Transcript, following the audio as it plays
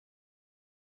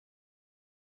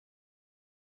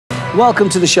Welcome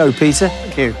to the show, Peter.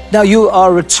 Thank you. Now, you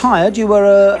are retired. You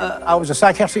were I was a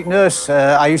psychiatric nurse.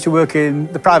 I used to work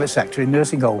in the private sector in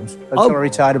nursing homes until I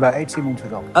retired about 18 months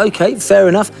ago. OK, fair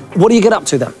enough. What do you get up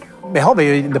to then? My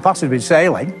hobby in the past has been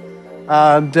sailing,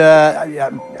 and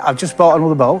I've just bought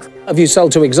another boat. Have you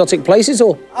sailed to exotic places,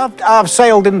 or...? I've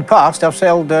sailed in the past. I've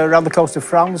sailed around the coast of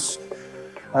France,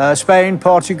 Spain,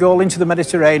 Portugal, into the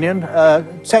Mediterranean.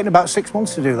 It's taken about 6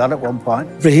 months to do that at one point.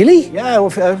 Really? Yeah,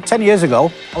 well, 10 years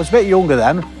ago. I was a bit younger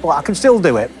then, but I can still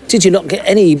do it. Did you not get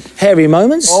any hairy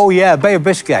moments? Oh, yeah, Bay of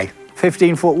Biscay.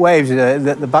 15-foot waves,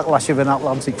 the backlash of an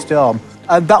Atlantic storm.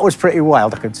 And that was pretty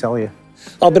wild, I can tell you.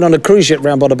 I've been on a cruise ship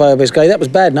round by the Bay of Biscay. That was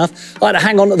bad enough. I had to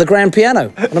hang on to the grand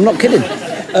piano, and I'm not kidding.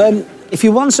 If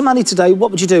you won some money today,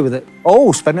 what would you do with it?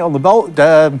 Oh, spend it on the boat.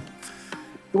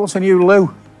 He wants a new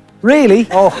loo. Really?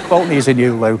 Oh, boat needs a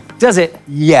new loo. Does it?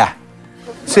 Yeah.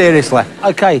 Seriously.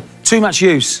 OK, too much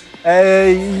use.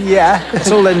 Yeah.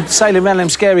 It's all in sailing around them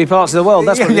scary parts of the world,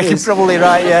 that's what it is. You're probably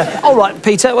right, yeah. All right,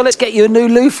 Peter, well, let's get you a new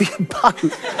loo for your boat.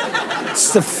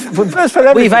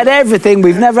 We've had everything,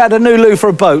 we've never had a new loo for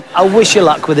a boat. I wish you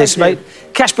luck with this, mate.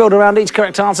 Cash build around each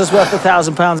correct answer is worth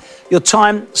 £1,000. Your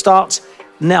time starts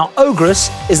now. Ogress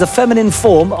is the feminine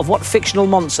form of what fictional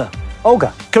monster?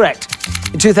 Ogre. Correct.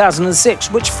 In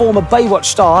 2006, which former Baywatch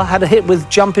star had a hit with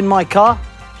Jump in My Car?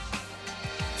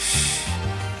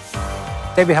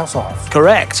 David Hasselhoff.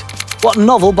 Correct. What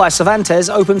novel by Cervantes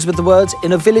opens with the words,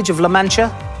 in a village of La Mancha?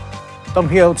 Don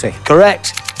Quixote.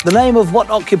 Correct. The name of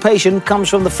what occupation comes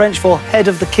from the French for head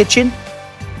of the kitchen?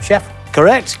 Chef.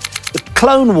 Correct. The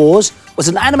Clone Wars was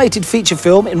an animated feature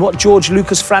film in what George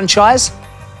Lucas franchise?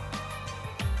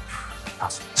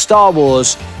 Pass. Star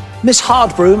Wars. Miss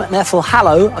Hardbroom and Ethel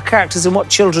Hallow are characters in what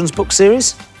children's book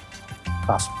series?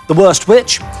 Pass. The Worst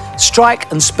Witch.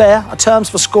 Strike and spare are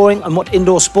terms for scoring on what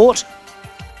indoor sport?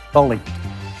 Bowling.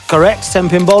 Correct.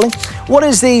 10-pin bowling. What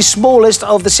is the smallest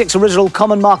of the 6 original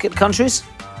common market countries?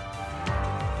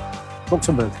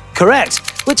 Luxembourg. Correct.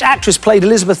 Which actress played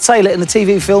Elizabeth Taylor in the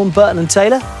TV film Burton and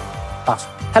Taylor? Pass.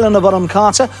 Helena Bonham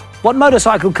Carter. What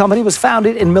motorcycle company was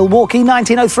founded in Milwaukee,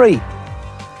 1903?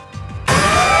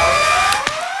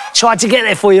 Tried to get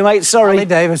there for you, mate, sorry. Harley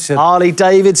Davidson. Harley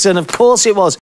Davidson, of course it was.